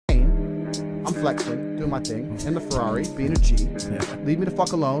I'm flexing, doing my thing, in the Ferrari, being a G. Leave me the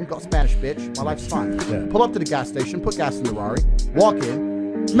fuck alone, got a Spanish bitch, my life's fine. Pull up to the gas station, put gas in the Ferrari, walk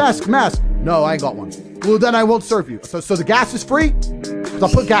in, mask. No, I ain't got one. Well, then I won't serve you. So the gas is free? Because I'll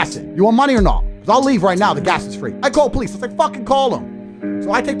put gas in. You want money or not? Because I'll leave right now, the gas is free. I call police, I was like, fucking call them.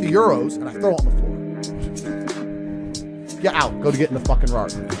 So I take the euros and I throw it on the floor. Get out, go to get in the fucking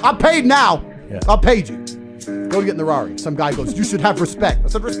Ferrari. I'm paid now. I paid you. Go to get in the Ferrari. Some guy goes, you should have respect. I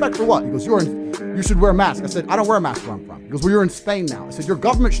said, respect for what? He goes, you should wear a mask. I said, I don't wear a mask where I'm from. He goes, well, you're in Spain now. I said, your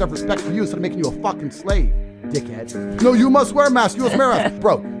government should have respect for you instead of making you a fucking slave, dickhead. No, you must wear a mask. You must wear a mask.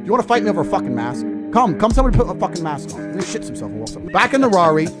 Bro, do you want to fight me over a fucking mask? Come somebody put a fucking mask on. And he shits himself and walks up. Back in the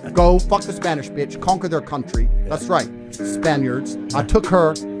Ferrari, go fuck the Spanish bitch, conquer their country. That's right, Spaniards. I took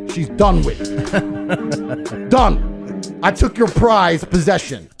her, she's done with. Done. I took your prize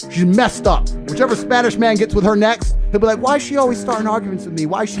possession. She's messed up. Whichever Spanish man gets with her next, he'll be like, why is she always starting arguments with me?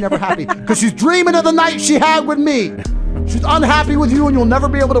 Why is she never happy? Because she's dreaming of the night she had with me. She's unhappy with you and you'll never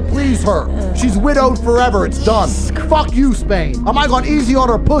be able to please her. She's widowed forever, it's done. Fuck you, Spain. I might have gone easy on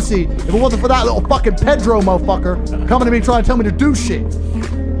her pussy if it wasn't for that little fucking Pedro motherfucker coming to me trying to tell me to do shit.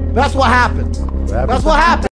 That's what happened. That's what happened.